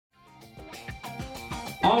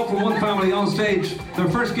All from one family on stage, their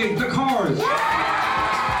first gig, The Corrs.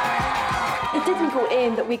 It didn't go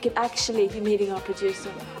in that we could actually be meeting our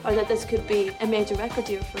producer or that this could be a major record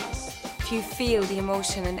deal for us. If you feel the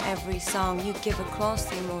emotion in every song, you give across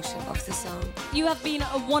the emotion of the song. You have been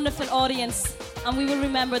a wonderful audience and we will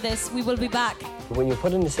remember this. We will be back. When you're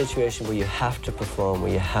put in a situation where you have to perform,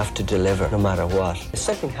 where you have to deliver no matter what, if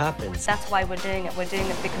something happens. That's why we're doing it. We're doing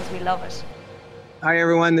it because we love it. Hi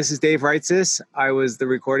everyone, this is Dave Reitzis. I was the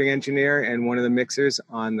recording engineer and one of the mixers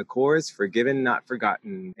on The Corrs, Forgiven Not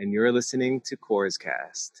Forgotten, and you're listening to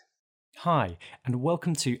Corrscast. Hi, and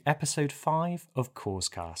welcome to episode 5 of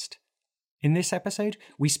Corrscast. In this episode,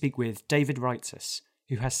 we speak with David Reitzis,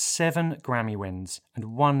 who has 7 Grammy wins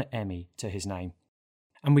and 1 Emmy to his name.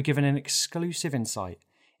 And we're given an exclusive insight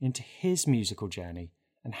into his musical journey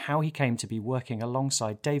and how he came to be working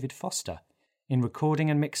alongside David Foster in recording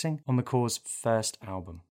and mixing on The Corrs' first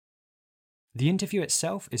album. The interview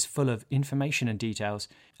itself is full of information and details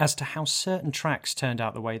as to how certain tracks turned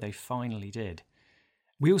out the way they finally did.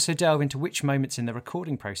 We also delve into which moments in the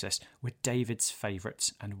recording process were David's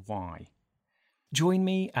favourites and why. Join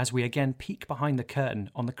me as we again peek behind the curtain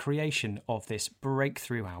on the creation of this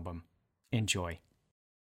breakthrough album. Enjoy.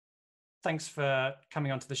 Thanks for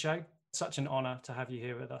coming onto the show. Such an honour to have you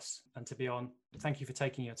here with us and to be on. Thank you for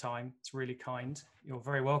taking your time. It's really kind. You're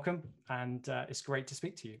very welcome, and it's great to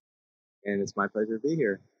speak to you. And it's my pleasure to be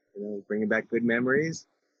here. Bringing back good memories.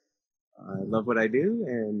 I love what I do,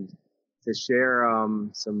 and to share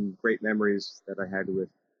some great memories that I had with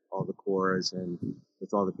all the Corrs and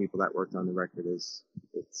with all the people that worked on the record. It's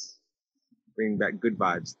bringing back good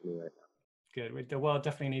vibes to me right now. Good. The world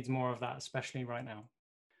definitely needs more of that, especially right now.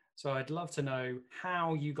 So I'd love to know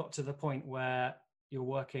how you got to the point where you're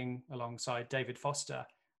working alongside David Foster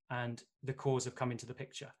and the Corrs have come into the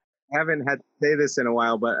picture. I haven't had to say this in a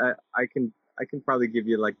while, but I can probably give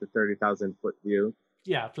you like the 30,000 foot view.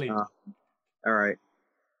 Yeah, please. All right.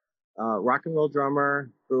 Rock and roll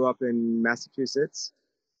drummer, grew up in Massachusetts.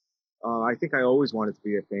 I think I always wanted to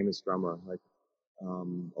be a famous drummer, like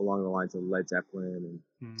along the lines of Led Zeppelin.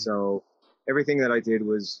 And so everything that I did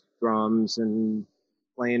was drums and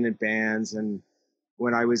playing in bands. And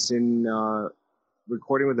when I was in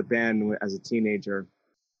recording with a band as a teenager,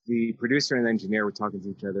 the producer and engineer were talking to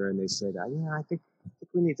each other and they said, I think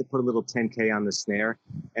we need to put a little 10K on the snare.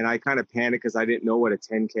 And I kind of panicked because I didn't know what a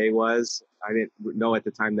 10K was. I didn't know at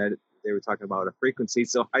the time that they were talking about a frequency.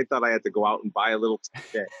 So I thought I had to go out and buy a little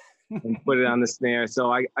 10K and put it on the snare.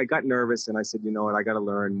 So I got nervous and I said, you know what, I got to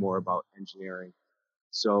learn more about engineering.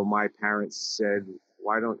 So my parents said,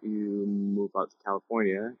 why don't you move out to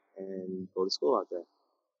California and go to school out there?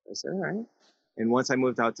 I said, all right. And once I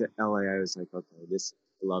moved out to LA, I was like, okay, I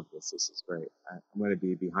love this. This is great. I'm going to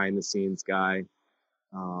be a behind the scenes guy.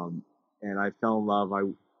 And I fell in love.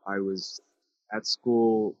 I was at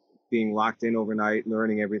school being locked in overnight,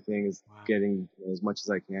 learning everything, getting as much as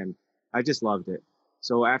I can. I just loved it.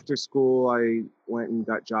 So after school, I went and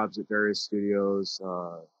got jobs at various studios,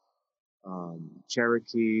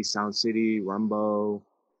 Cherokee, Sound City, Rumbo,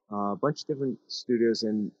 a bunch of different studios.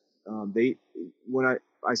 And when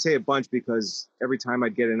I say a bunch because every time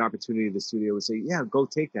I'd get an opportunity, the studio would say, yeah, go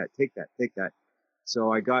take that.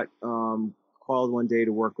 So I got called one day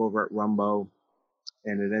to work over at Rumbo,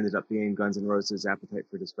 and it ended up being Guns N' Roses' Appetite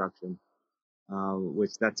for Destruction,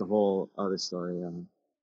 which that's a whole other story.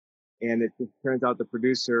 And it just turns out the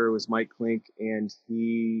producer was Mike Klink, and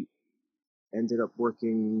he ended up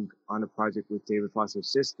working on a project with David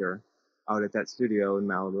Foster's sister out at that studio in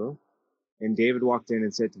Malibu. And David walked in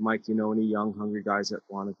and said to Mike, you know any young, hungry guys that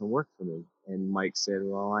want to come work for me? And Mike said,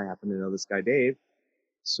 well, I happen to know this guy, Dave.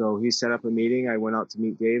 So he set up a meeting. I went out to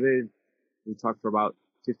meet David. We talked for about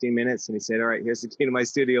 15 minutes, and he said, all right, here's the key to my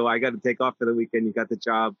studio. I got to take off for the weekend. You got the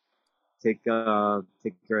job. Take care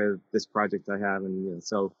of this project I have. And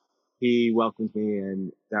so he welcomed me,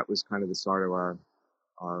 and that was kind of the start of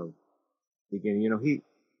our beginning.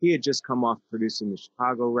 He had just come off producing the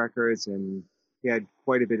Chicago records, and he had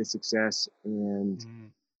quite a bit of success. And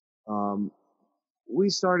we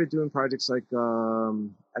started doing projects like,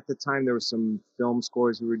 at the time there were some film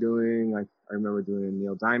scores we were doing. I remember doing a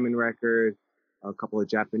Neil Diamond record, a couple of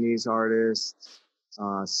Japanese artists,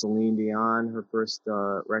 Celine Dion, her first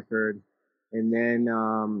record. And then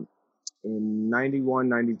in 91,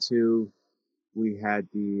 92, we had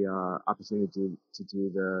the opportunity to do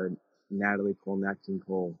the Natalie Cole, Nat King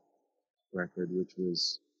Cole record, which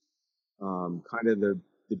was kind of the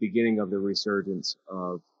beginning of the resurgence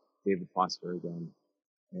of David Foster again.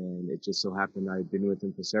 And it just so happened I'd been with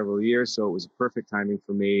him for several years, so it was perfect timing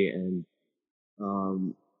for me. And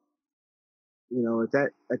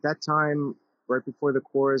at that time, right before the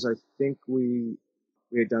chorus, I think we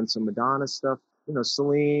had done some Madonna stuff, you know,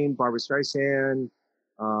 Celine, Barbara Streisand,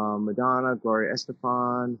 Madonna, Gloria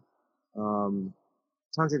Estefan,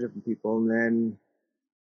 tons of different people. And then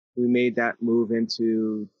we made that move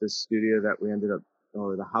into the studio that we ended up,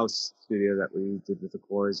 or the house studio that we did with the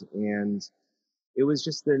chorus. And it was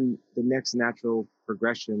just the next natural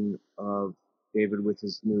progression of David with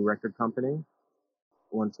his new record company,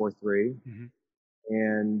 143. Mm-hmm.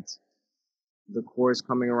 And the chorus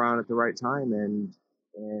coming around at the right time,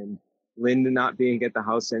 and Linda not being at the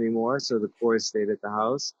house anymore, so the chorus stayed at the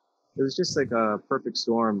house. It was just like a perfect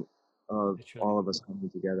storm of all of us coming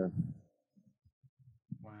together.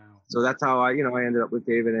 Wow. So that's how I ended up with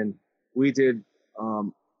David, and we did a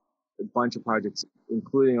bunch of projects,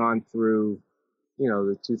 including on through, you know,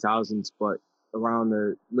 the 2000s, but around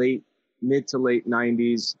the mid to late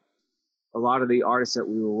 90s, a lot of the artists that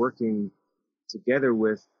we were working together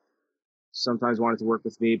with sometimes wanted to work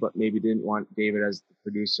with me, but maybe didn't want David as the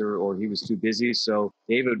producer, or he was too busy. So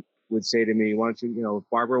David would say to me, why don't you, if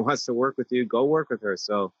Barbara wants to work with you, go work with her.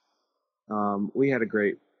 So we had a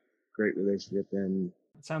great relationship. And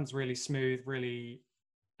it sounds really smooth, really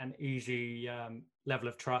an easy level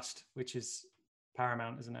of trust, which is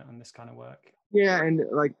paramount, isn't it, on this kind of work? Yeah, and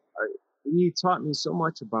like he taught me so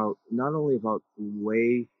much about not only about the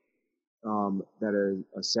way that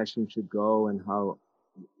a session should go and how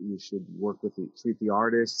you should treat the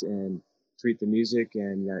artists and treat the music,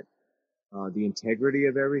 and that the integrity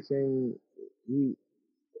of everything.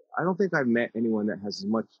 I don't think I've met anyone that has as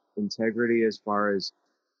much integrity as far as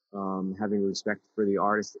having respect for the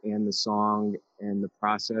artist and the song and the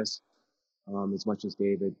process as much as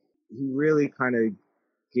David. He really kind of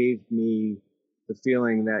gave me the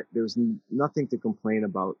feeling that there was nothing to complain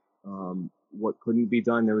about, what couldn't be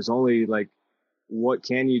done. There was only like, what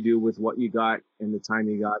can you do with what you got and the time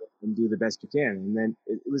you got, and do the best you can. And then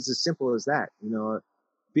it was as simple as that.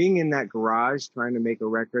 Being in that garage trying to make a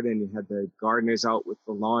record, and you had the gardeners out with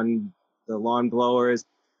the lawn blowers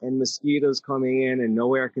and mosquitoes coming in and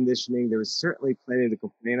no air conditioning. There was certainly plenty to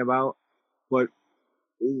complain about, but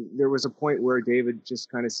there was a point where David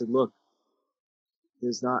just kind of said, look,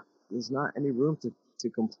 there's not any room to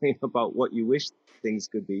complain about what you wish things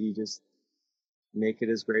could be. You just make it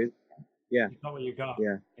as great. Yeah. You got what you got.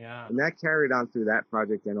 Yeah. Yeah. And that carried on through that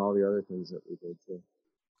project and all the other things that we did too.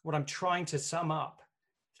 What I'm trying to sum up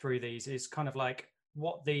through these is kind of like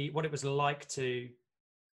what it was like to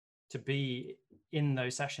be in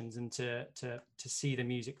those sessions and to see the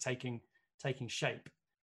music taking shape.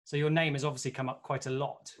 So your name has obviously come up quite a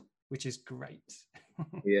lot, which is great.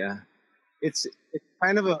 Yeah. It's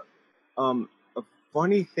kind of a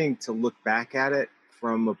funny thing to look back at it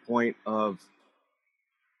from a point of,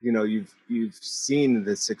 you've seen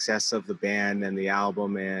the success of the band and the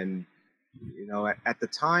album, and at the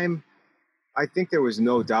time, I think there was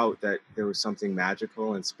no doubt that there was something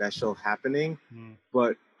magical and special happening.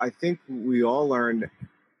 But I think we all learned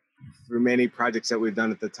through many projects that we've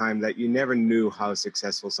done at the time that you never knew how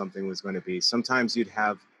successful something was going to be. Sometimes you'd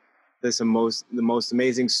have the most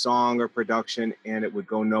amazing song or production and it would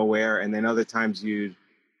go nowhere, and then other times you'd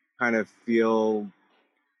kind of feel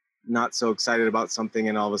not so excited about something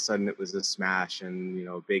and all of a sudden it was a smash and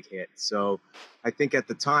a big hit. So I think at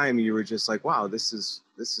the time you were just like, wow, this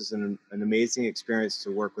is an amazing experience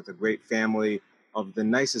to work with a great family of the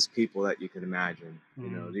nicest people that you could imagine.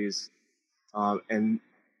 These and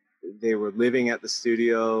they were living at the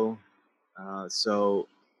studio, so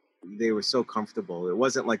they were so comfortable. It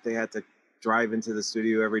wasn't like they had to drive into the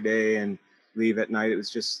studio every day and leave at night. It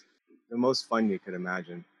was just the most fun you could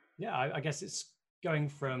imagine. Yeah, I guess it's going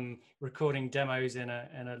from recording demos in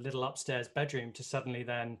a little upstairs bedroom to suddenly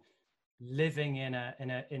then living in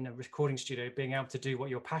a recording studio, being able to do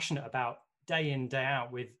what you're passionate about day in, day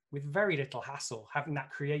out with very little hassle, having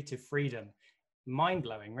that creative freedom.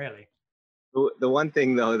 Mind-blowing, really. The one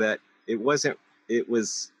thing though, that it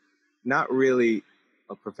was not really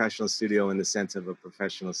a professional studio in the sense of a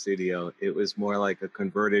professional studio. It was more like a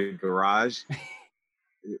converted garage.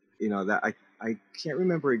 That I can't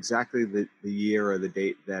remember exactly the year or the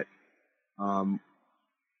date that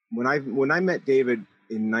when I met David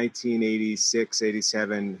in 1986,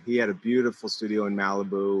 87, he had a beautiful studio in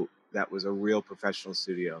Malibu that was a real professional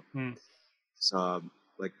studio. So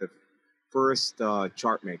like the first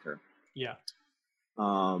chart maker. Yeah.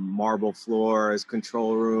 Marble floors,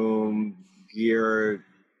 control room, gear.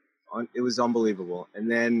 It was unbelievable.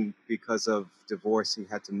 And then because of divorce, he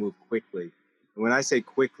had to move quickly. And when I say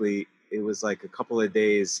quickly, it was like a couple of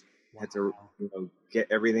days. Wow. Had to get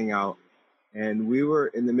everything out. And we were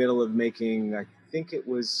in the middle of making, I think it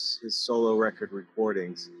was his solo record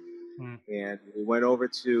recordings. And we went over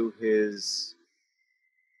to his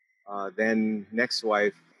then next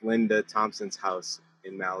wife, Linda Thompson's house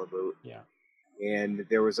in Malibu. Yeah. And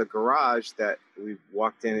there was a garage that we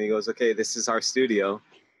walked in, and he goes, okay, this is our studio.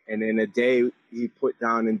 And in a day, he put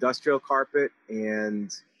down industrial carpet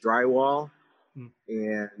and drywall,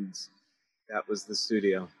 and that was the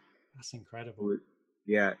studio. That's incredible.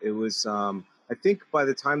 Yeah, it was, I think by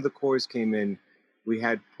the time the Corrs came in, we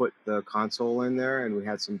had put the console in there and we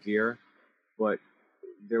had some gear, but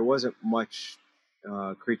there wasn't much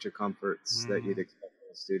creature comforts that you'd expect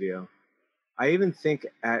in a studio. I even think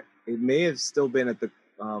it may have still been at the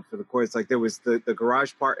for the Corrs, like there was the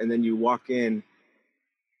garage part, and then you walk in,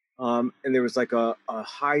 and there was like a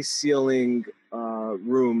high ceiling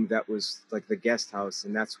room that was like the guest house,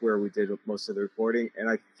 and that's where we did most of the recording. And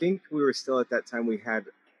I think we were still at that time, we had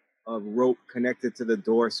a rope connected to the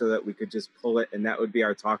door so that we could just pull it, and that would be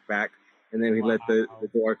our talk back. And then we let the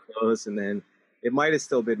door close, and then it might have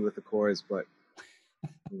still been with the Corrs, but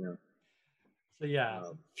you know. So yeah,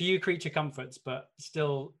 few creature comforts, but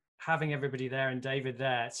still having everybody there and David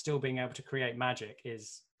there, still being able to create magic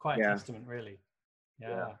is quite a testament, really.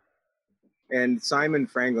 Yeah. And Simon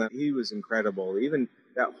Franklin, he was incredible. Even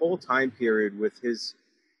that whole time period with his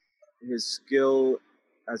skill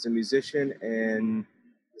as a musician and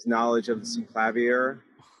his knowledge of the synclavier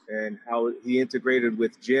and how he integrated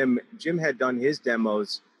with Jim. Jim had done his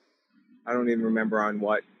demos. I don't even remember on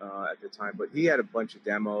what at the time, but he had a bunch of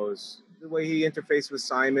demos. The way he interfaced with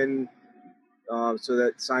Simon, so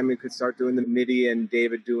that Simon could start doing the MIDI and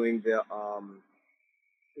David doing the,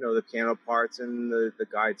 the piano parts and the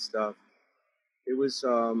guide stuff. It was,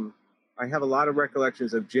 I have a lot of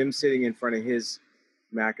recollections of Jim sitting in front of his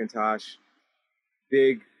Macintosh,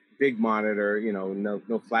 big monitor,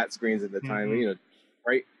 no flat screens at the time,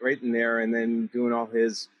 right in there, and then doing all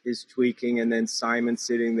his tweaking, and then Simon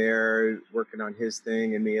sitting there working on his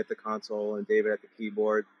thing, and me at the console, and David at the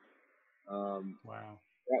keyboard. Wow.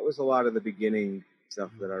 That was a lot of the beginning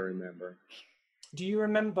stuff that I remember. Do you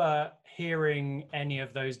remember hearing any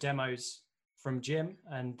of those demos from Jim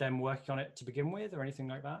and them working on it to begin with, or anything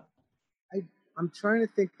like that? I'm trying to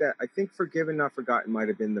think that, I think Forgiven Not Forgotten might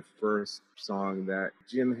have been the first song that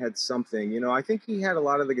Jim had something, I think he had a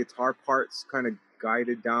lot of the guitar parts kind of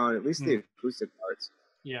guided down, at least the acoustic parts.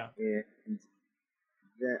 Yeah. And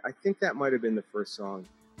I think that might have been the first song.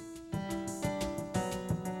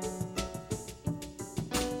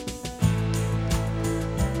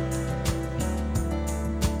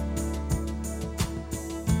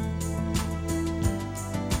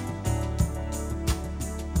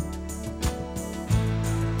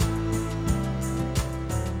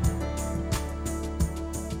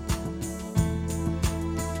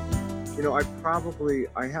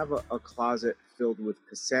 I have a closet filled with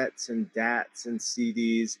cassettes and DATs and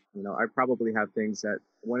CDs. I probably have things that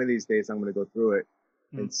one of these days I'm going to go through it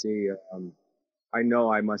and see. I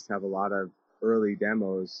know I must have a lot of early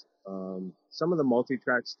demos. Some of the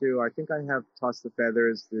multi-tracks too. I think I have Toss the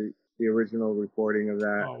Feathers, the original recording of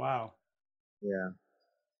that. Oh, wow. Yeah.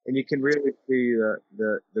 And you can really see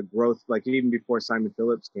the growth, like even before Simon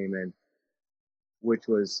Phillips came in. Which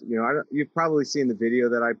was, you've probably seen the video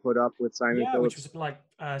that I put up with Simon Phillips. Which was like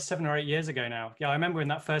 7 or 8 years ago now. Yeah, I remember when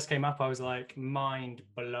that first came up, I was like mind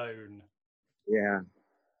blown. Yeah,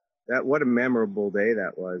 what a memorable day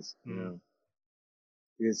that was.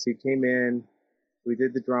 Because he came in, we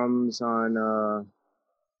did the drums on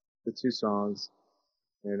the 2 songs,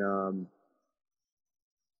 and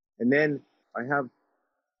then I have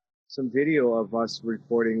some video of us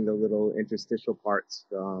recording the little interstitial parts.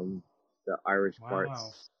 The Irish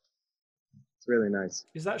parts. It's really nice.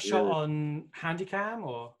 Is that shot on Handycam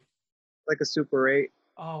or? Like a Super 8.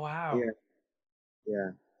 Oh, wow.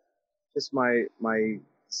 Yeah. Just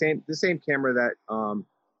the same camera that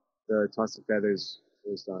the Toss of Feathers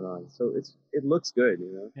was done on. So it looks good,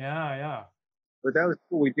 Yeah. But that was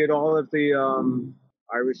cool. We did all of the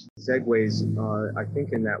Irish segues, I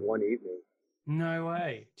think, in that one evening. No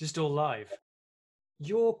way. Just all live.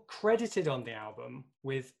 You're credited on the album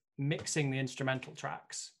with mixing the instrumental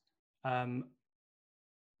tracks.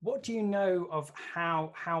 What do you know of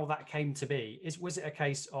how that came to be? Was it a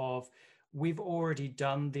case of we've already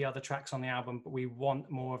done the other tracks on the album, but we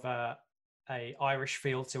want more of a Irish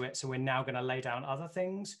feel to it, so we're now going to lay down other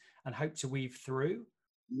things and hope to weave through?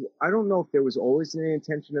 I don't know if there was always any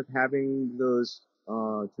intention of having those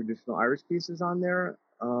traditional Irish pieces on there,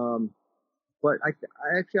 but I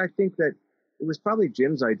think that it was probably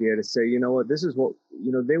Jim's idea to say, this is what,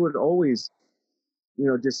 they would always,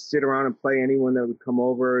 just sit around and play anyone that would come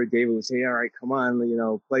over. David would say, all right, come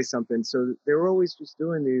on, play something. So they were always just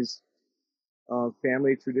doing these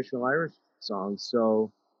family traditional Irish songs.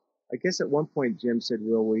 So I guess at one point Jim said,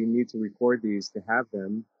 well, we need to record these to have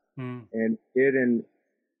them. And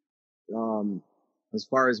as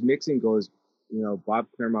far as mixing goes, Bob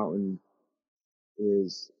Clearmountain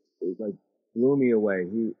is like blew me away.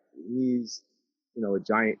 He's a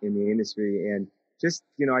giant in the industry, and just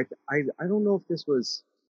I don't know if this was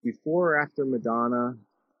before or after Madonna.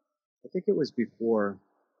 I think it was before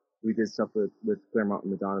we did stuff with Clearmountain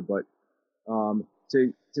Madonna, but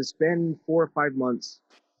to spend 4 or 5 months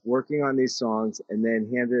working on these songs and then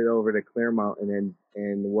hand it over to Clearmountain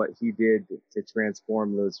and what he did to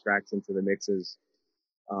transform those tracks into the mixes,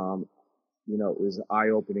 it was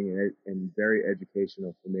eye-opening and very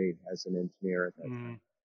educational for me as an engineer at that time.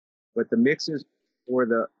 But the mixes for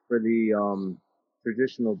the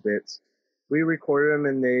traditional bits, we recorded them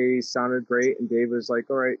and they sounded great. And Dave was like,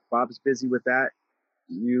 all right, Bob's busy with that.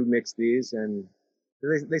 You mix these. And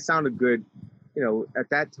they sounded good. At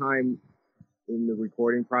that time in the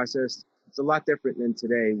recording process, it's a lot different than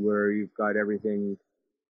today where you've got everything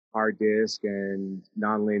hard disk and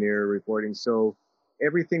nonlinear recording. So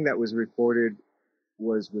everything that was recorded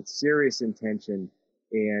was with serious intention,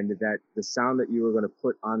 and that the sound that you were going to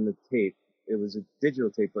put on the tape, it was a digital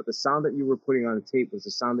tape, but the sound that you were putting on the tape was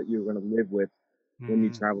the sound that you were going to live with when you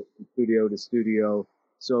traveled from studio to studio.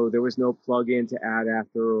 So there was no plug-in to add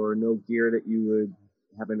after, or no gear that you would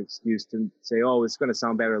have an excuse to say, oh, it's going to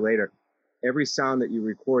sound better later. Every sound that you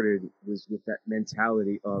recorded was with that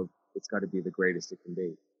mentality of it's got to be the greatest it can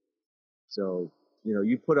be. So,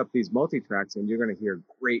 you put up these multi-tracks and you're going to hear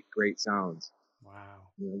great, great sounds. Wow.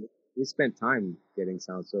 We spent time getting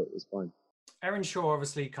sound, so it was fun. Erin Shaw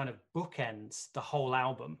obviously kind of bookends the whole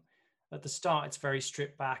album. At the start, it's very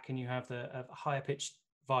stripped back, and you have the higher pitched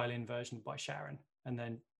violin version by Sharon, and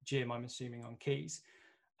then Jim, I'm assuming, on keys.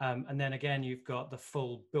 And then again, you've got the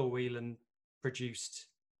full Bill Whelan produced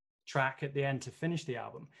track at the end to finish the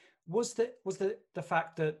album. Was the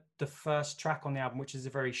fact that the first track on the album, which is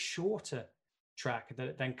a very shorter track that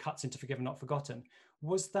it then cuts into Forgiven Not Forgotten,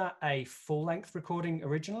 was that a full-length recording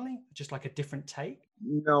originally, just like a different take?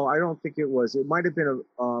 No, I don't think it was. It might have been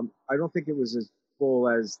I don't think it was as full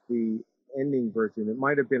as the ending version. It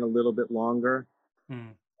might have been a little bit longer,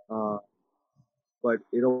 but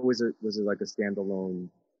it always was like a standalone,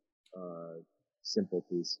 simple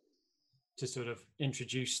piece to sort of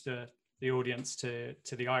introduce the audience to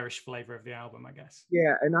the Irish flavor of the album, I guess.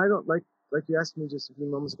 Yeah, and I don't like you asked me just a few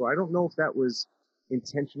moments ago. I don't know if that was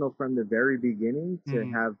intentional from the very beginning to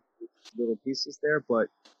have little pieces there, but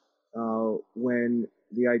when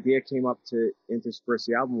the idea came up to intersperse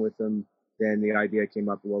the album with them, then the idea came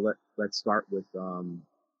up, well, let's start with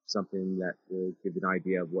something that will give an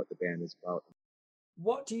idea of what the band is about.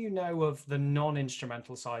 What do you know of the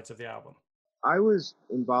non-instrumental sides of the album? I was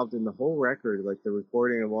involved in the whole record, like the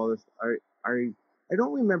recording of all this. I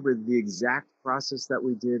don't remember the exact process that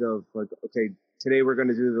we did of like, okay, today we're going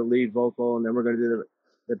to do the lead vocal and then we're going to do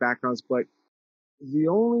the backgrounds. But the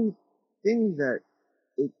only thing that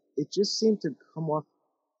it just seemed to come off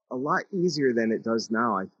a lot easier than it does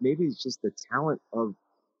now. Maybe it's just the talent of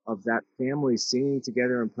that family singing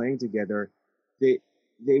together and playing together.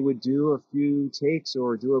 They would do a few takes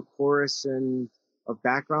or do a chorus and of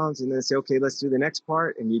backgrounds and then say, okay, let's do the next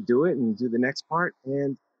part, and you do it and do the next part,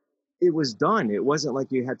 and it was done. It wasn't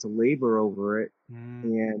like you had to labor over it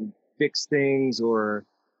and fix things, or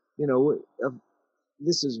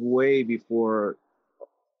this is way before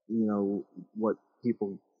what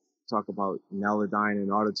people talk about Melodyne and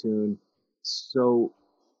Autotune. So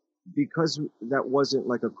because that wasn't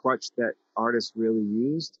like a crutch that artists really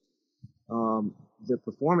used, the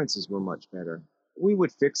performances were much better. We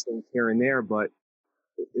would fix things here and there, but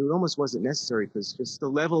it almost wasn't necessary because just the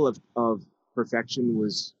level of perfection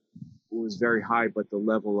was very high, but the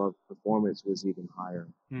level of performance was even higher.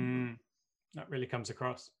 That really comes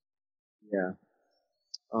across. Yeah.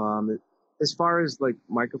 As far as like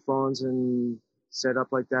microphones and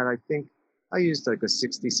setup like that, I think I used like a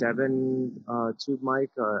 67 tube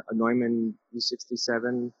mic, a Neumann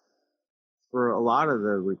U67 for a lot of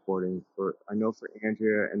the recording. I know for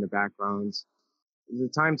Andrea and the backgrounds. The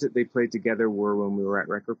times that they played together were when we were at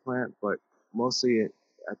Record Plant, but mostly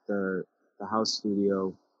at the house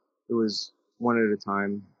studio, it was one at a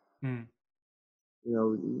time. I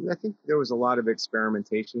think there was a lot of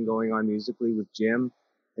experimentation going on musically with Jim,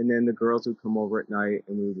 and then the girls would come over at night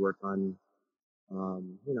and we would work on,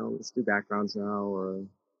 let's do backgrounds now, or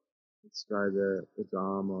let's try the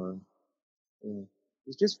drum, or it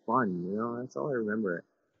was just fun. That's all I remember it.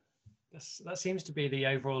 That seems to be the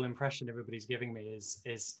overall impression everybody's giving me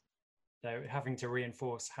is they're having to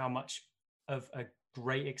reinforce how much of a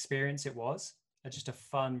great experience it was just a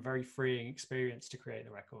fun, very freeing experience to create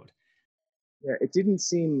the record. Yeah, it didn't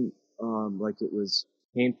seem like it was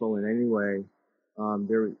painful in any way.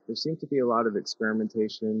 There seemed to be a lot of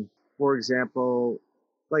experimentation. For example,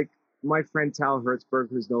 like my friend Tal Hertzberg,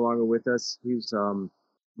 who's no longer with us, he was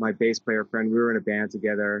my bass player friend. We were in a band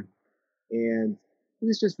together, and he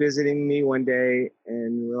was just visiting me one day,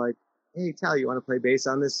 and we're like, "Hey, Tal, you want to play bass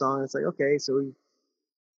on this song?" It's like, okay. So he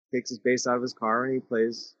takes his bass out of his car and he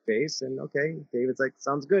plays bass, and okay, David's like,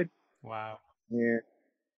 "Sounds good." Wow. Yeah.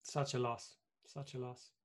 Such a loss. Such a loss.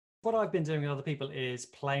 What I've been doing with other people is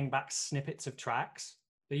playing back snippets of tracks.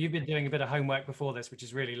 But you've been doing a bit of homework before this, which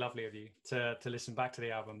is really lovely of you to listen back to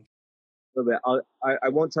the album. A little bit. I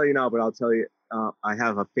won't tell you now, but I'll tell you. I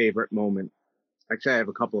have a favorite moment. Actually, I have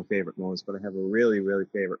a couple of favorite moments, but I have a really, really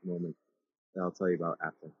favorite moment that I'll tell you about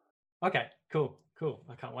after. Okay, cool.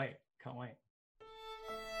 I can't wait.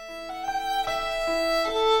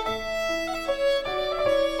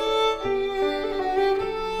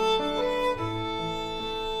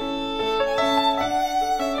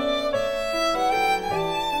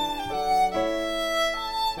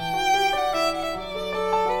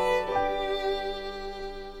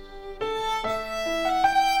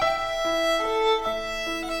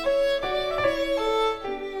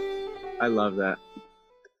 I love that.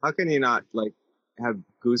 How can you not like have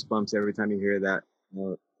goosebumps every time you hear that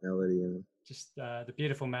melody? Just the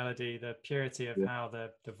beautiful melody, the purity of how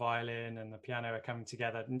the violin and the piano are coming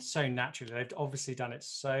together, and so naturally. They've obviously done it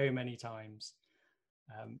so many times.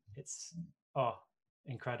 It's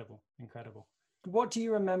incredible. What do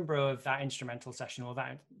you remember of that instrumental session, or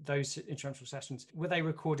those instrumental sessions? Were they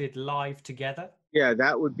recorded live together? Yeah,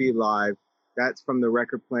 that would be live. That's from the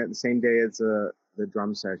record plant the same day as the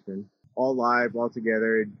drum session. All live, all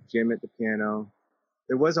together, Jim at the piano.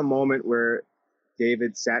 There was a moment where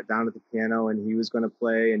David sat down at the piano and he was going to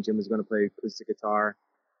play, and Jim was going to play acoustic guitar,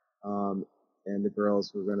 and the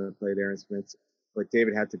girls were going to play their instruments. But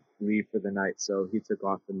David had to leave for the night, so he took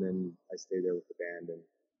off, and then I stayed there with the band. And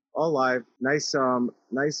all live, nice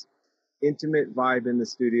intimate vibe in the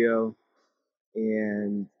studio,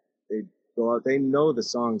 and they go out. They know the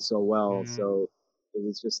song so well, so it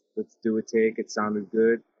was just, let's do a take. It sounded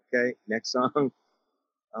good. Okay, next song.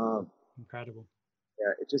 Incredible.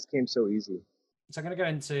 Yeah, it just came so easy. So I'm going to go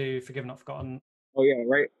into Forgiven Not Forgotten. Oh yeah,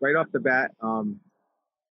 right off the bat.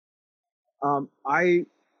 I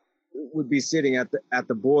would be sitting at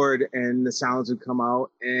the board, and the sounds would come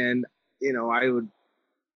out, and I would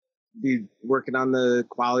be working on the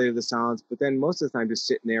quality of the sounds, but then most of the time just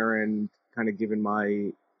sitting there and kind of giving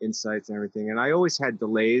my insights and everything. And I always had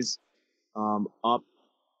delays up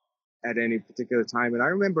at any particular time. And I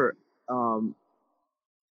remember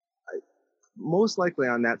most likely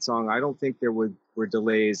on that song, I don't think there were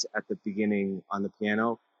delays at the beginning on the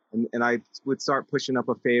piano. And I would start pushing up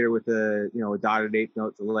a fader with a dotted 8th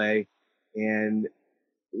note delay. And,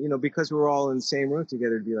 because we were all in the same room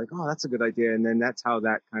together, to be like, oh, that's a good idea. And then that's how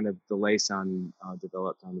that kind of delay sound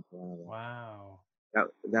developed on the piano. Wow.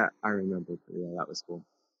 That I remember. Yeah, that was cool.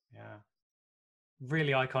 Yeah.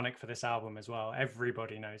 Really iconic for this album as well.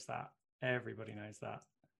 Everybody knows that.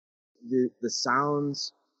 The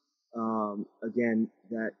sounds, again,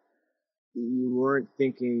 that you weren't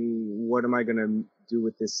thinking, what am I going to do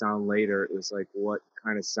with this sound later? It was like, what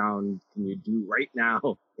kind of sound can you do right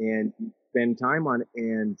now? And spend time on it,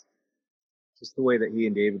 and just the way that he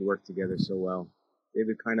and David worked together so well.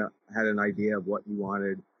 David kind of had an idea of what he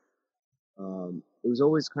wanted. It was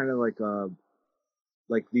always kind of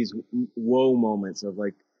like these whoa moments of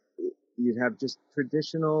like, you'd have just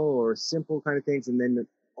traditional or simple kind of things, and then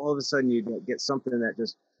all of a sudden you'd get something that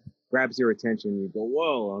just grabs your attention. You go,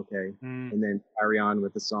 whoa, okay. And then carry on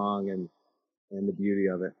with the song and the beauty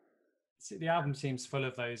of it. See, the album seems full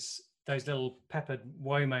of those little peppered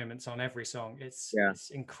whoa moments on every song. It's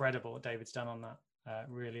incredible what David's done on that. It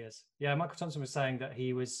really is. Yeah, Michael Thompson was saying that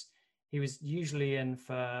he was usually in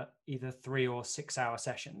for either 3 or 6 hour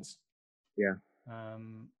sessions. Yeah.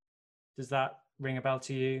 Does that ring a bell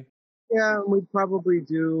to you? Yeah, we'd probably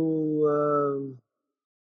do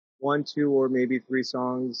 1, 2, or maybe 3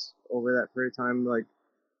 songs over that period of time. Like,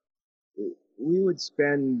 we would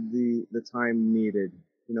spend the time needed.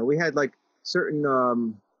 We had like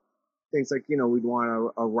certain things, like, we'd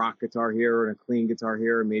want a rock guitar here and a clean guitar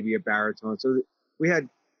here, and maybe a baritone. So we had,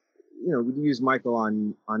 we'd use Michael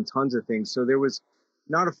on tons of things. So there was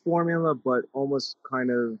not a formula, but almost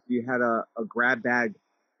kind of, you had a grab bag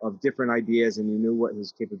of different ideas, and you knew what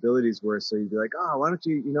his capabilities were. So you'd be like, oh, why don't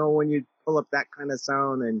you, when you pull up that kind of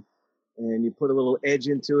sound and you put a little edge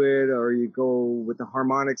into it, or you go with the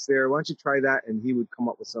harmonics there, why don't you try that? And he would come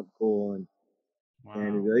up with something cool, and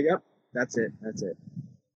he'd be like, yep, That's it.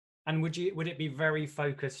 And would it be very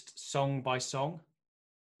focused song by song?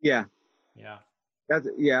 Yeah. Yeah.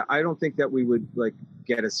 I don't think that we would like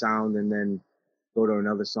get a sound and then go to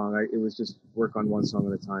another song. It was just work on one song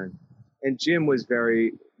at a time. And Jim was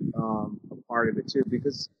very a part of it too,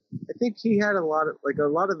 because I think he had a lot of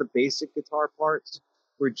the basic guitar parts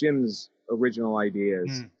were Jim's original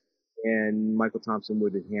ideas, and Michael Thompson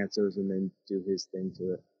would enhance those and then do his thing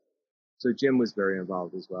to it. So Jim was very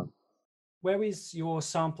involved as well. Where is your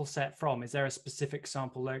sample set from? Is there a specific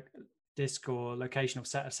sample disc or location or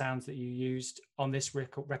set of sounds that you used on this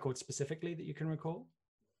record specifically that you can recall?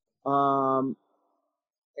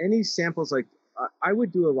 Any samples, like I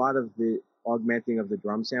would do a lot of the augmenting of the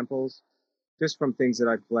drum samples just from things that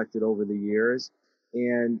I've collected over the years.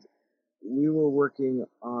 And we were working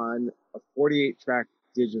on a 48-track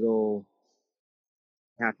digital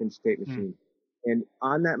half-inch tape machine. And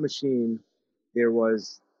on that machine, there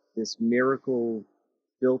was this miracle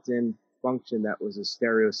built-in function that was a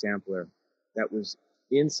stereo sampler that was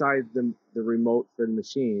inside the remote for the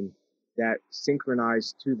machine that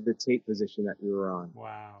synchronized to the tape position that you were on.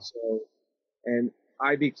 Wow. So, and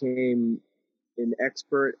I became an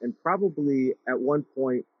expert, and probably at one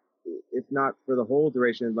point, if not for the whole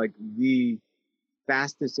duration, like the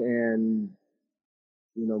fastest and,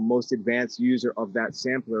 you know, most advanced user of that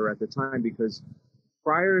sampler at the time, because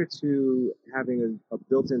prior to having a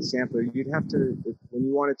built-in sampler, you'd have to, when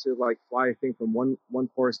you wanted to like fly a thing from one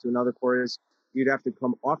chorus to another chorus, you'd have to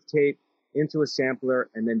come off tape into a sampler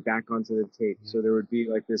and then back onto the tape. So there would be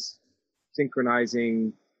like this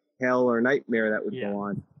synchronizing hell or nightmare that would go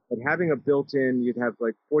on. But having a built-in, you'd have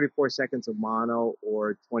like 44 seconds of mono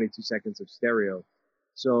or 22 seconds of stereo.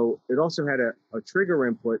 So it also had a trigger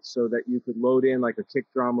input so that you could load in like a kick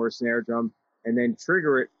drum or a snare drum and then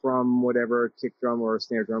trigger it from whatever kick drum or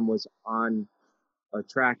snare drum was on a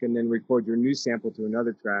track and then record your new sample to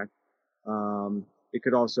another track. It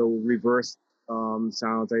could also reverse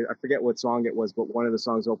sounds. I forget what song it was, but one of the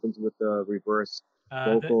songs opens with the reverse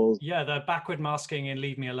vocals. The backward masking in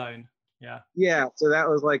Leave Me Alone. Yeah, so that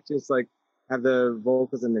was like just like have the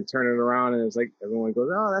vocals and then turn it around, and it's like everyone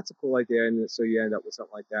goes, oh, that's a cool idea, and so you end up with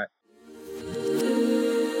something like that.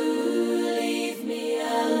 Leave me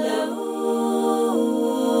alone.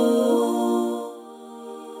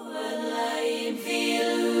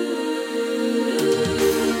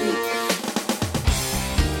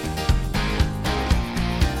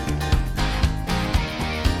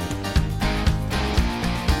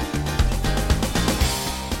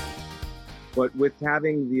 But with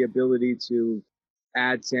having the ability to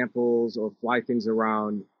add samples or fly things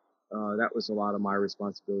around, that was a lot of my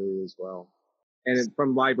responsibility as well. And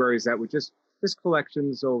from libraries that were just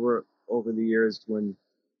collections over the years when,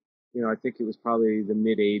 you know, I think it was probably the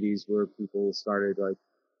mid 80s where people started like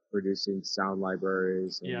producing sound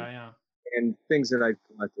libraries and things that I've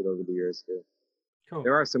collected over the years too. Cool.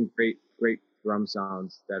 There are some great drum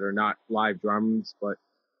sounds that are not live drums, but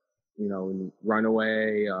you know, in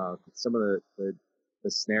Runaway, some of the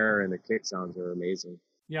snare and the kick sounds are amazing.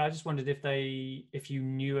 Yeah, I just wondered if you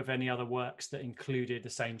knew of any other works that included the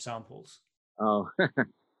same samples. Oh,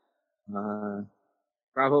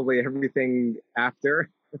 probably everything after.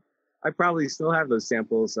 I probably still have those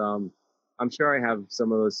samples. I'm sure I have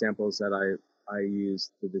some of those samples that I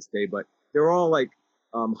use to this day, but they're all like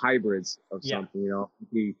hybrids of something, you know.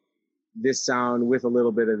 This sound with a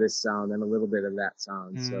little bit of this sound and a little bit of that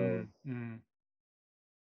sound.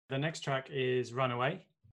 The next track is Runaway.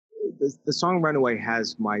 The song Runaway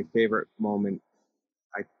has my favorite moment,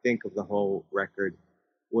 I think, of the whole record,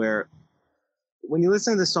 where when you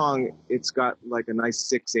listen to the song, it's got like a nice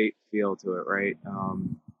 6/8 feel to it, right?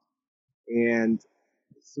 And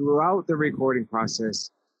throughout the recording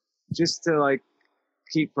process, just to like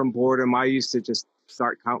keep from boredom, I used to just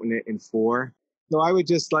start counting it in 4. So I would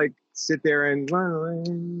just like sit there and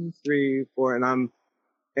 1, 3, 4,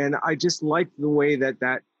 and I just liked the way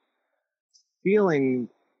that feeling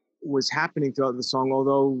was happening throughout the song,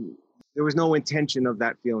 although there was no intention of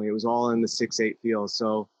that feeling. It was all in the 6/8 feel.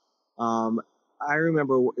 So I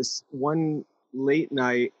remember one late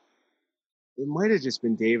night, it might have just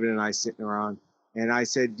been David and I sitting around, and I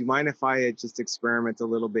said, do you mind if I just experiment a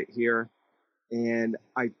little bit here? And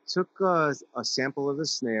I took a sample of the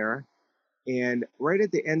snare, and right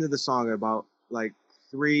at the end of the song, about like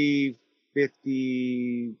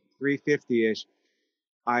 350-ish,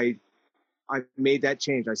 I made that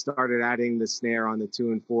change. I started adding the snare on the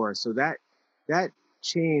 2 and 4. So that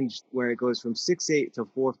changed when it goes from 6/8 to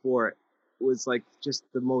 4/4. Was like just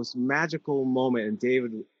the most magical moment. And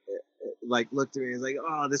David like looked at me and was like,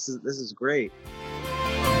 oh, this is great.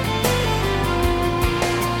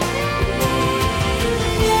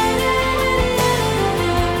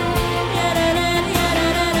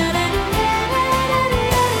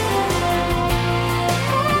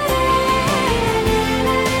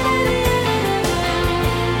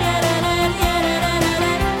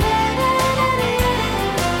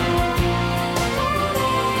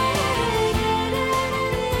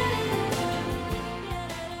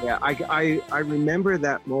 I remember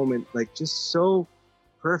that moment like just so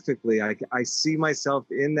perfectly. I see myself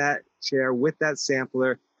in that chair with that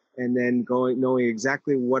sampler and then knowing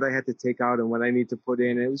exactly what I had to take out and what I need to put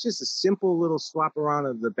in. And it was just a simple little swap around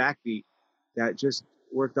of the backbeat that just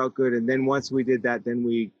worked out good. And then once we did that, then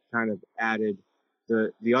we kind of added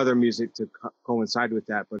the other music to coincide with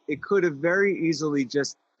that. But it could have very easily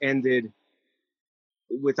just ended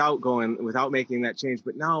without making that change.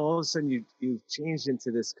 But now all of a sudden you've changed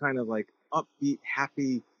into this kind of like upbeat,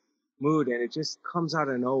 happy mood, and it just comes out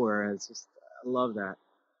of nowhere. And it's just, I love that.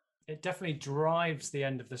 It definitely drives the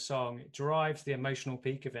end of the song. It drives the emotional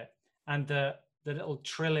peak of it. And the little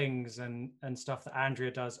trillings and stuff that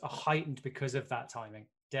Andrea does are heightened because of that timing.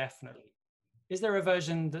 Definitely. Is there a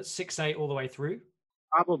version that's 6/8 all the way through?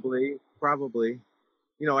 Probably.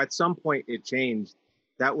 You know, at some point it changed.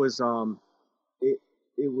 That was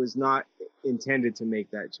it was not intended to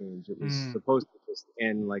make that change. It was supposed to just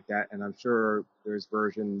end like that. And I'm sure there's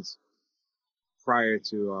versions prior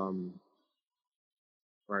to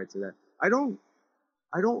that. I don't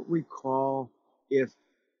recall if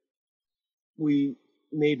we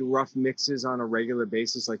made rough mixes on a regular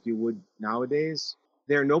basis like you would nowadays.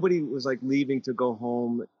 Nobody was like leaving to go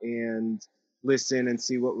home and listen and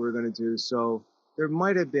see what we were going to do. So there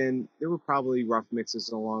were probably rough mixes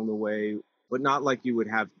along the way, but not like you would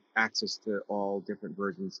have access to all different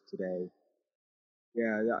versions today.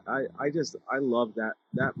 Yeah, I love that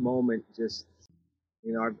moment. Just,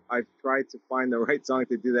 you know, I've tried to find the right song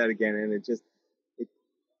to do that again, and it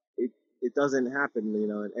doesn't happen, you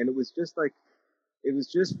know. And it was just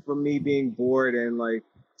from me being bored and like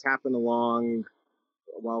tapping along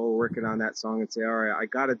while we're working on that song and say, all right, I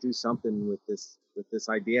got to do something with this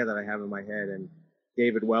idea that I have in my head. And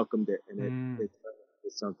David welcomed it, and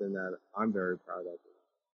it's something that I'm very proud of.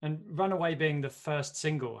 And Runaway being the first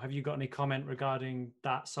single, have you got any comment regarding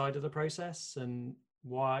that side of the process? And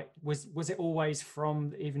why was it always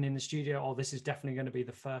from even in the studio, or this is definitely going to be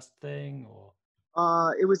the first thing? Or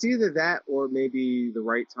it was either that or maybe the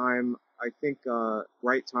right time. I think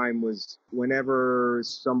right time was whenever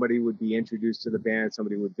somebody would be introduced to the band,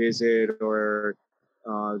 somebody would visit, or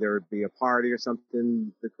there would be a party or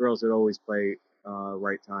something. The girls would always play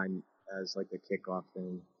Right Time as like a kickoff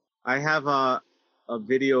thing. I have a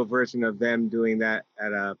video version of them doing that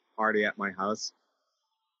at a party at my house.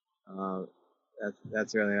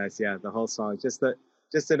 That's really nice. Yeah, the whole song, just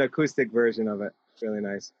an acoustic version of it. Really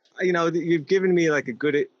nice. You know, you've given me like a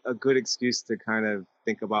good excuse to kind of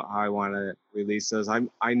think about how I want to release those.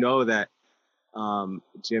 I know that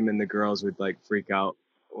Jim and the girls would like freak out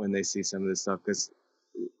when they see some of this stuff, because,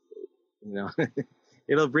 you know,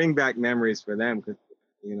 it'll bring back memories for them, because,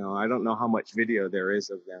 you know, I don't know how much video there is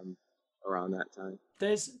of them around that time.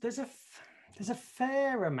 There's a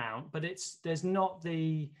fair amount, but there's not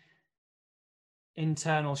the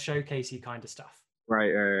internal showcasey kind of stuff.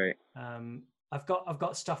 Right. I've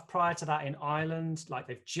got stuff prior to that in Ireland, like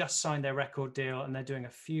they've just signed their record deal and they're doing a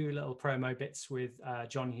few little promo bits with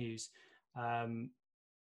John Hughes,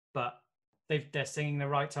 but they're singing The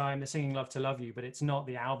Right Time, they're singing Love to Love You, but it's not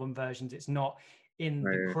the album versions. It's not in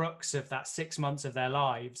the crux of that 6 months of their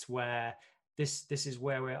lives where this is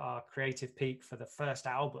where we're our creative peak for the first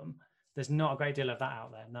album. There's not a great deal of that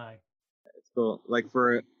out there. No. It's cool. Like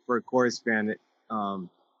for a chorus fan,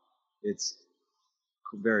 it's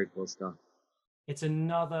very cool stuff. It's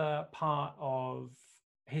another part of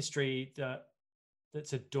history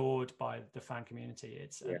that's adored by the fan community.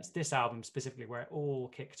 It's this album specifically where it all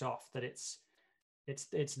kicked off. That it's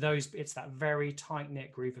that very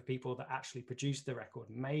tight-knit group of people that actually produced the record,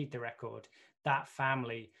 made the record, that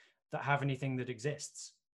family that have anything that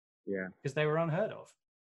exists. Yeah, because they were unheard of.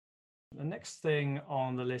 The next thing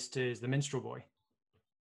on the list is The Minstrel Boy.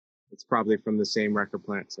 It's probably from the same Record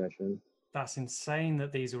Plant session. That's insane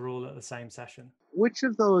that these are all at the same session. Which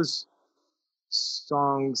of those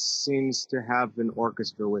songs seems to have an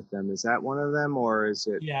orchestra with them? Is that one of them, or is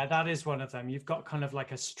it? Yeah, that is one of them. You've got kind of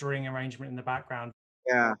like a string arrangement in the background.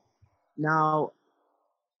 Yeah. Now,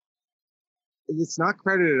 it's not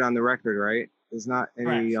credited on the record, right? There's not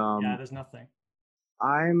any... yeah, there's nothing.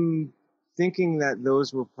 I'm thinking that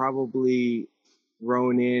those were probably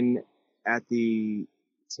thrown in at the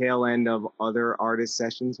tail end of other artist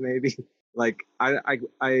sessions, maybe. Like I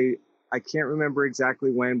can't remember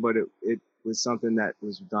exactly when, but it was something that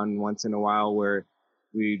was done once in a while where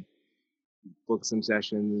we'd book some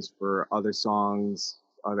sessions for other songs,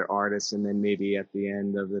 other artists, and then maybe at the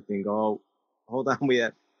end of the thing go, oh, hold on, we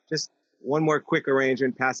have just one more quick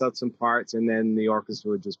arrangement, pass out some parts, and then the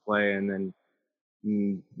orchestra would just play, and then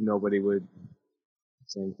nobody would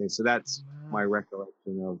say anything. So that's my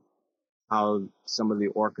recollection of how some of the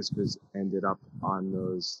orchestras ended up on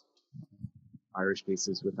those Irish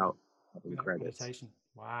pieces without having credits. Accreditation.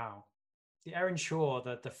 Wow. The Erin Shaw,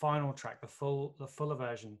 the final track, the fuller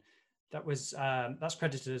version, that's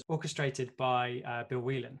credited as orchestrated by Bill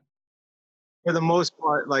Whelan. For the most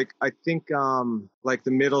part, like I think like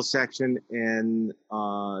the middle section and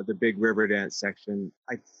the big river dance section,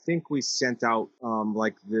 I think we sent out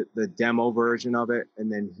like the demo version of it,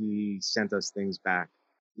 and then he sent us things back.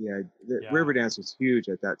 Yeah, river dance was huge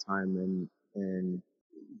at that time, and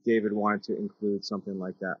David wanted to include something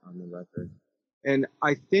like that on the record. And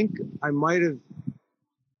I think I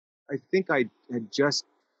had just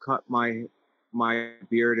cut my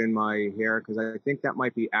beard and my hair, because I think that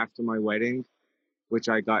might be after my wedding, which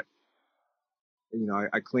I got,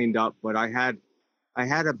 I cleaned up, but I had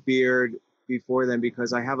a beard before then,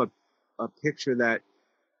 because I have a picture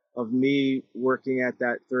of me working at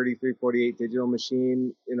that 3348 digital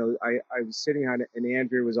machine. I was sitting on it, and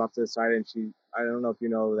Andrea was off to the side, and I don't know if you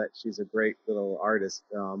know that she's a great little artist,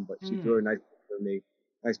 but she drew a nice picture of me,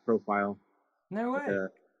 nice profile. No way. A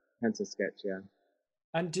pencil sketch, yeah.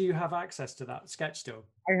 And do you have access to that sketch still?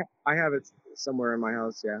 I have it somewhere in my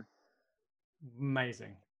house, yeah.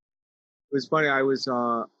 Amazing. It was funny. I was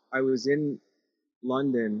in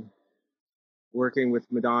London working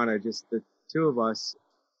with Madonna, just the two of us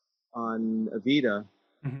on Evita,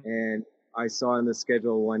 and I saw in the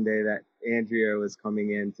schedule one day that Andrea was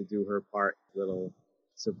coming in to do her part, little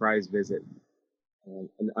surprise visit,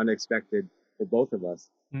 and unexpected for both of us.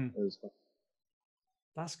 It was fun.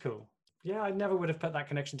 That's cool. Yeah, I never would have put that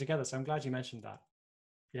connection together, so I'm glad you mentioned that.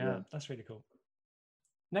 Yeah. That's really cool.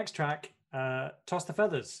 Next track, Toss the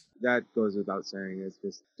Feathers. That goes without saying.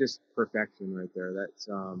 It's just perfection right there. That's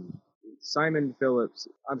Simon Phillips.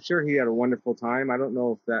 I'm sure he had a wonderful time. I don't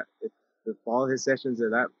know if all his sessions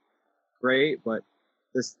are that great, but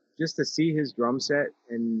just to see his drum set,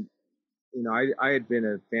 and I had been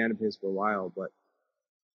a fan of his for a while, but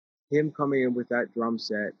him coming in with that drum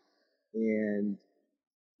set, and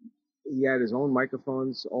he had his own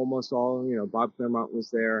microphones, almost all. Bob Claremont was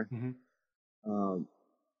there,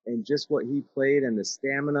 and just what he played, and the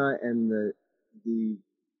stamina, and the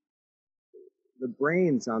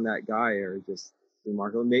brains on that guy are just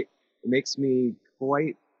remarkable. It makes me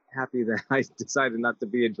quite happy that I decided not to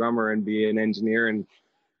be a drummer and be an engineer and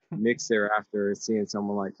mixer after seeing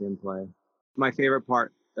someone like him play. My favorite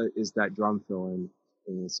part is that drum fill in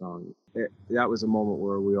the song. That was a moment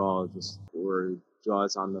where we all just were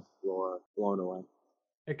jaws on the floor, blown away.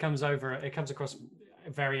 It comes across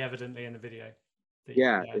very evidently in the video.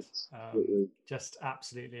 Yeah, it's just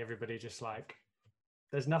absolutely everybody just like,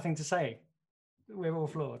 there's nothing to say. We're all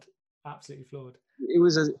floored, absolutely floored. It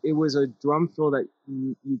was a drum fill that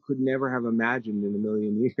you could never have imagined in a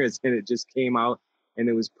million years, and it just came out, and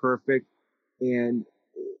it was perfect. And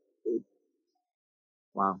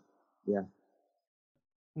wow, yeah.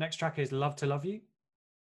 Next track is Love to Love You.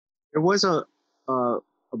 There was a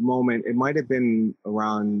moment, it might have been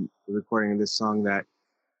around the recording of this song, that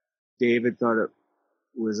David thought it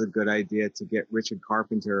was a good idea to get Richard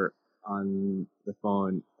Carpenter on the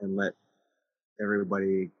phone and let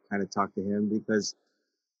everybody kind of talk to him, because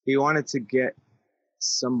he wanted to get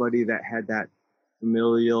somebody that had that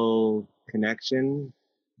familial connection,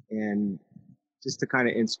 and just to kind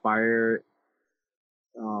of inspire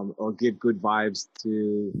or give good vibes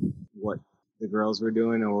to what the girls were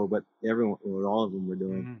doing, or what all of them were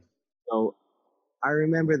doing. So I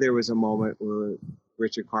remember there was a moment where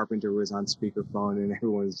Richard Carpenter was on speakerphone, and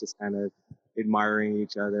everyone was just kind of admiring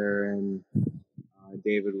each other, and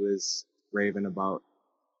David was raving about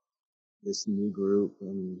this new group,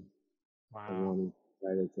 and everyone was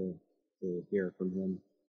excited to hear from him.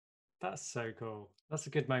 That's so cool. That's a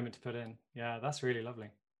good moment to put in. Yeah, that's really lovely.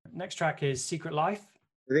 Next track is Secret Life.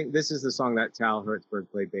 I think this is the song that Tal Hertzberg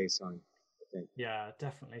played bass on, I think. Yeah,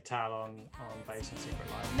 definitely Tal on bass on Secret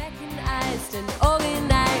Life. Mechanized and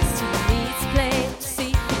organized to meets play to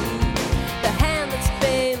see the hand that's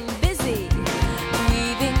been busy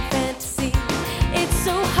weaving fantasy. It's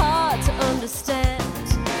so hard to understand,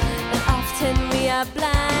 and often we are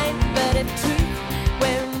blind, but if truth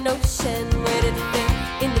were an ocean, where did it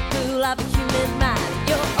fit in the pool of a human mind?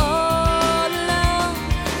 You're all alone,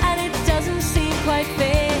 and it doesn't seem quite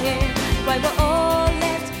fair. Why we're all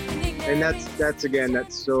left in ignorance. And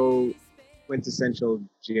that's so quintessential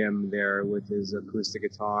Jim there with his acoustic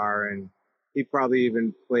guitar, and he probably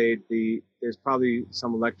even played there's probably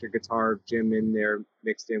some electric guitar Jim in there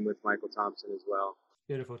mixed in with Michael Thompson as well.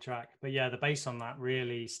 Beautiful track. But yeah, the bass on that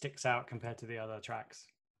really sticks out compared to the other tracks.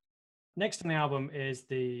 Next on the album is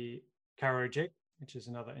the Karo Jig, which is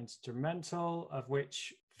another instrumental, of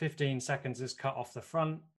which 15 seconds is cut off the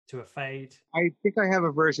front to a fade. I think I have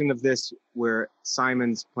a version of this where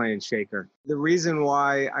Simon's playing Shaker. The reason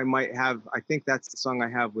why I think that's the song I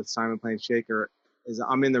have with Simon playing Shaker, is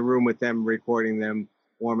I'm in the room with them, recording them,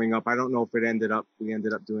 warming up. I don't know if we ended up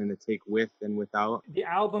doing a take with and without. The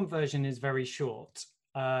album version is very short.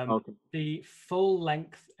 Okay. The full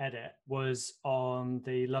length edit was on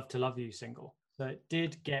the Love to Love You single, so it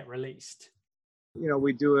did get released.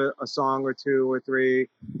 We do a song or two or three,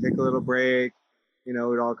 take a little break, we'd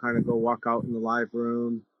all kind of go walk out in the live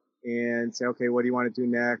room and say, okay, what do you want to do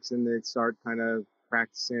next? And they'd start kind of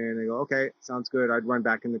practicing. They go, okay, sounds good. I'd run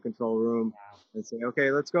back in the control room and say,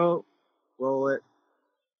 okay, let's go, roll it.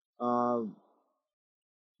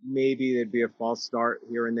 Maybe there'd be a false start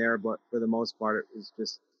here and there, but for the most part, it was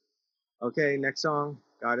just, okay, next song,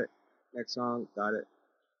 got it. Next song, got it.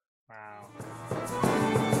 Wow.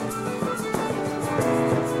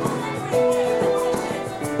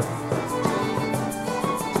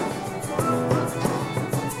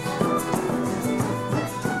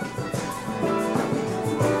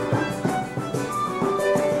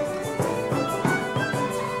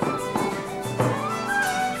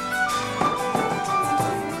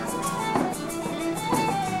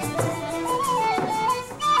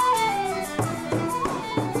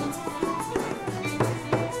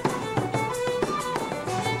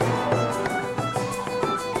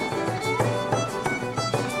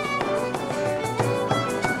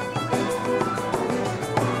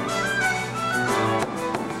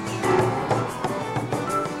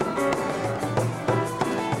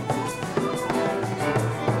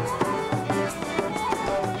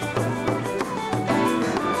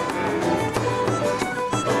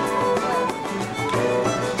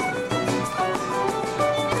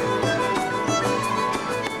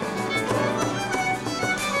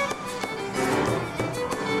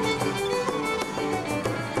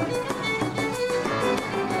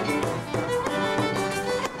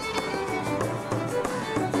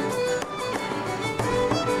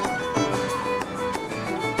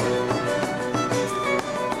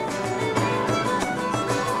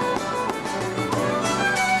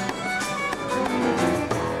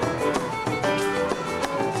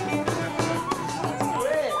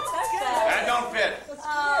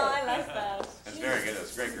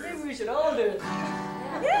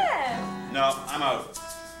 No, I'm out.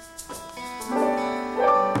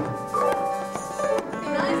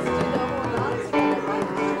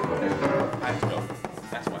 I have to go.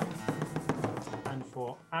 That's why. And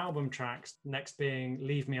for album tracks, next being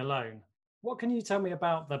Leave Me Alone. What can you tell me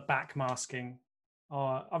about the backmasking?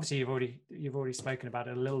 Obviously, you've already spoken about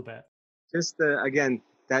it a little bit. Just again,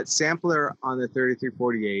 that sampler on the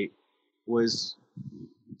 3348 was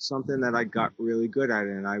something that I got really good at,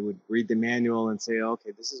 and I would read the manual and say,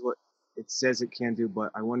 okay, this is what it says it can do,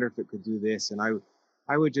 but I wonder if it could do this. And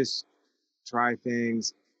I would just try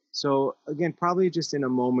things. So again, probably just in a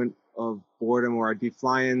moment of boredom where I'd be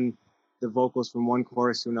flying the vocals from one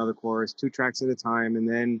chorus to another chorus, 2 tracks at a time, and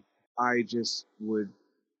then I just would,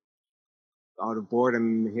 out of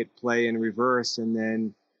boredom, hit play and reverse, and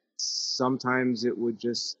then sometimes it would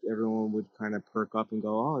just, everyone would kind of perk up and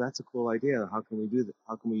go, oh, that's a cool idea. How can we do that?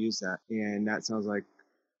 How can we use that? And that sounds like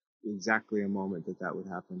exactly a moment that would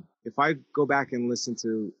happen. If I go back and listen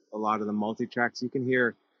to a lot of the multi-tracks, you can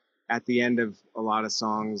hear at the end of a lot of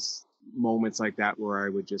songs, moments like that where I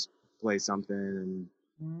would just play something and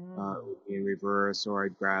it would be in reverse, or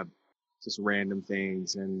I'd grab just random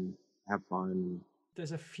things and have fun.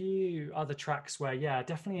 There's a few other tracks where, yeah,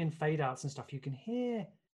 definitely in fade outs and stuff, you can hear,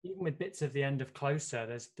 even with bits of the end of Closer,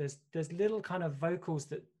 there's little kind of vocals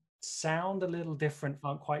that sound a little different,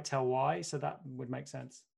 can't quite tell why, so that would make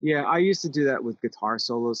sense. Yeah, I used to do that with guitar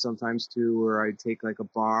solos sometimes too, where I'd take like a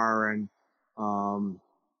bar and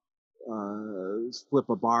flip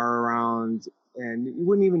a bar around, and you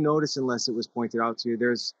wouldn't even notice unless it was pointed out to you.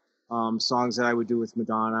 There's songs that I would do with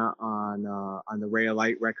Madonna on the Ray of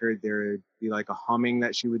Light record. There'd be like a humming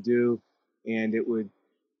that she would do, and it would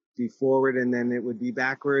be forward and then it would be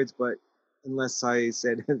backwards, but unless I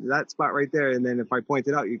said that spot right there, and then if I point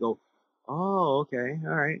it out, you go, oh, okay,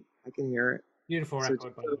 all right, I can hear it. Beautiful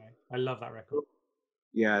record, by the way. I love that record.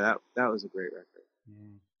 Yeah, that was a great record.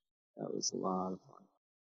 That was a lot of fun.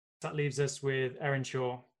 That leaves us with Erin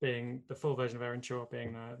Shaw being the full version of Erin Shaw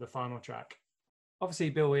being the final track. Obviously,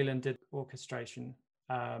 Bill Whelan did orchestration,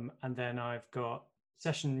 and then I've got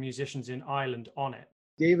session musicians in Ireland on it.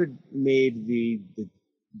 David made the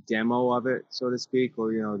demo of it, so to speak,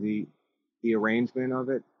 or the arrangement of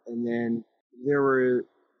it, and then there were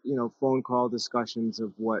phone call discussions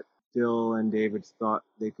of what Bill and David thought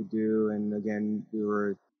they could do, and again we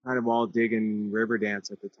were kind of all digging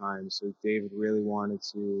Riverdance at the time. So David really wanted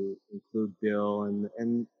to include Bill,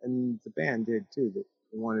 and the band did too.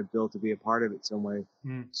 They wanted Bill to be a part of it some way.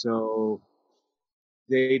 So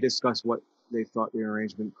they discussed what they thought the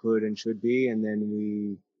arrangement could and should be, and then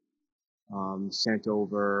we sent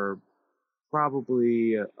over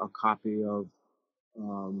probably a copy of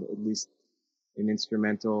at least an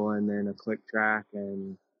instrumental, and then a click track,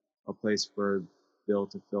 and a place for Bill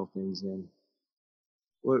to fill things in.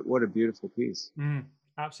 What a beautiful piece.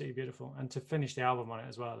 Absolutely beautiful. And to finish the album on it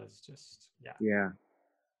as well is just, Yeah.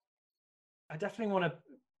 I definitely want to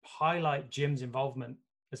highlight Jim's involvement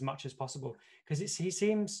as much as possible, because he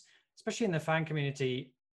seems, especially in the fan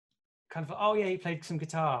community, kind of, oh yeah, he played some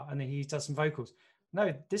guitar and then he does some vocals.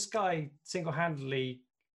 No, this guy single-handedly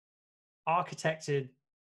architected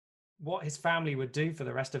what his family would do for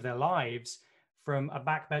the rest of their lives from a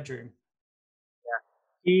back bedroom.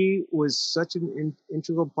 He was such an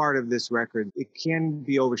integral part of this record. It can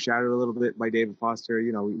be overshadowed a little bit by David Foster.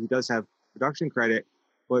 You know, he does have production credit,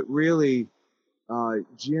 but really,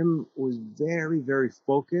 Jim was very, very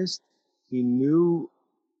focused. He knew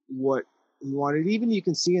what he wanted. Even you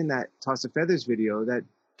can see in that Toss of Feathers video that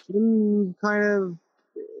Jim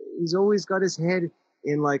he's always got his head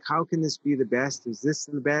in like, how can this be the best? Is this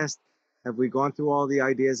the best? Have we gone through all the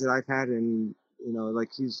ideas that I've had? And, you know,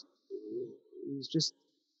 like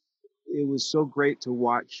it was so great to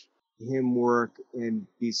watch him work and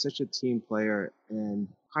be such a team player and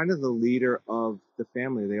kind of the leader of the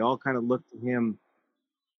family. They all kind of looked to him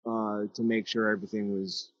to make sure everything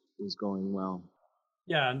was going well.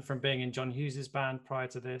 Yeah, and from being in John Hughes's band prior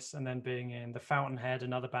to this, and then being in the Fountainhead,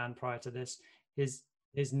 another band prior to this,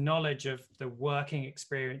 his knowledge of the working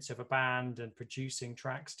experience of a band and producing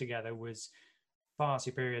tracks together was far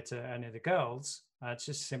superior to any of the girls. It's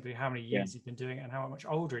just simply how many years he'd been doing it and how much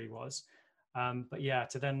older he was. But yeah,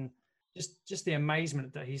 to then just the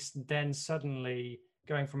amazement that he's then suddenly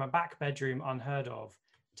going from a back bedroom unheard of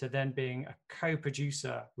to then being a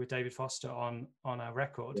co-producer with David Foster on a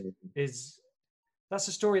record that's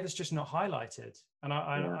a story that's just not highlighted. And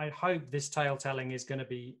I hope this tale telling is going to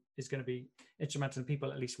be instrumental in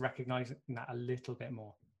people at least recognizing that a little bit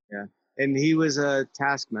more. Yeah, and he was a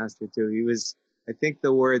taskmaster too. He was. I think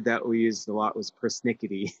the word that we used a lot was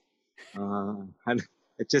persnickety.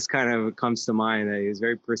 It just kind of comes to mind that he was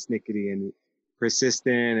very persnickety and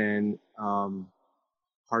persistent and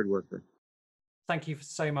hard worker. Thank you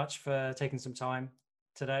so much for taking some time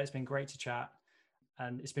today. It's been great to chat,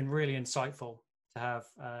 and it's been really insightful to have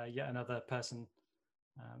yet another person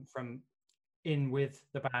from with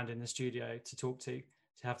the band in the studio to talk to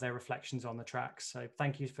have their reflections on the tracks. So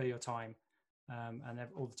thank you for your time. And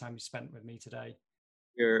all the time you spent with me today.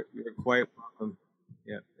 You're quite welcome.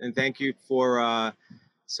 Yeah, and thank you for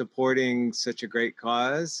supporting such a great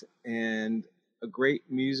cause and a great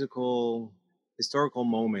historical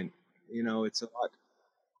moment. You know, it's a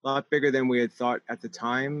lot bigger than we had thought at the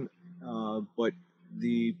time, but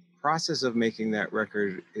the process of making that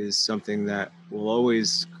record is something that will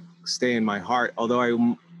always stay in my heart. Although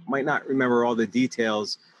I might not remember all the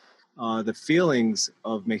details, the feelings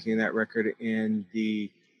of making that record and the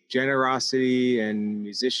generosity and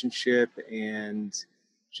musicianship and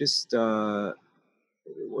just what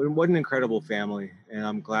an incredible family. And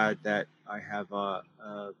I'm glad that I have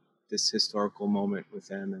this historical moment with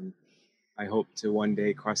them, and I hope to one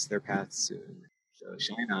day cross their paths soon. So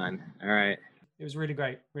shine on. All right. It was really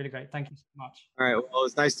great. Really great. Thank you so much. All right. Well, it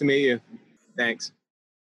was nice to meet you. Thanks.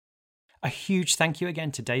 A huge thank you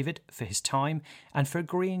again to David for his time and for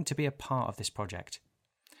agreeing to be a part of this project.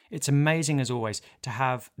 It's amazing, as always, to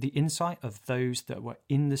have the insight of those that were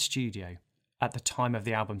in the studio at the time of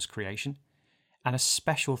the album's creation, and a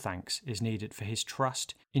special thanks is needed for his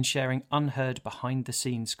trust in sharing unheard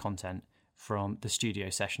behind-the-scenes content from the studio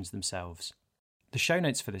sessions themselves. The show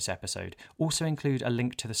notes for this episode also include a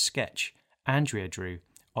link to the sketch Andrea drew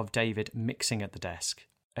of David mixing at the desk.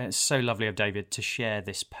 And it's so lovely of David to share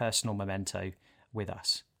this personal memento with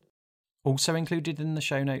us. Also included in the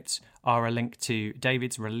show notes are a link to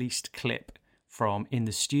David's released clip from In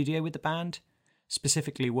the Studio with the band,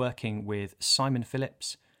 specifically working with Simon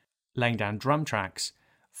Phillips, laying down drum tracks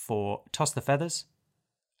for Toss the Feathers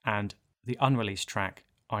and the unreleased track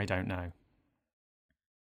I Don't Know.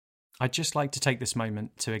 I'd just like to take this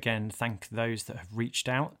moment to again thank those that have reached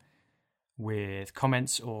out with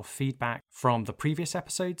comments or feedback from the previous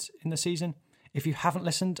episodes in the season. If you haven't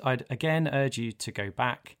listened, I'd again urge you to go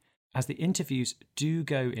back, as the interviews do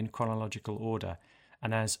go in chronological order,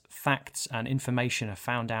 and as facts and information are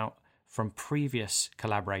found out from previous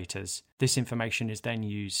collaborators, this information is then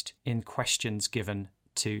used in questions given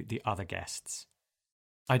to the other guests.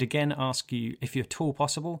 I'd again ask you, if at all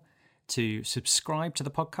possible, to subscribe to the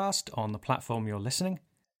podcast on the platform you're listening.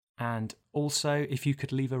 And also, if you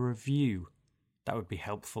could leave a review, that would be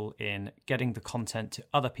helpful in getting the content to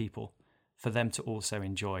other people for them to also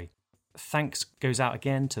enjoy. Thanks goes out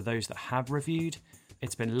again to those that have reviewed.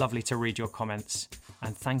 It's been lovely to read your comments,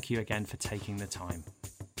 and thank you again for taking the time.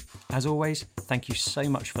 As always, thank you so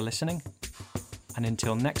much for listening, and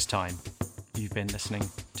until next time, you've been listening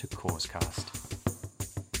to Causecast.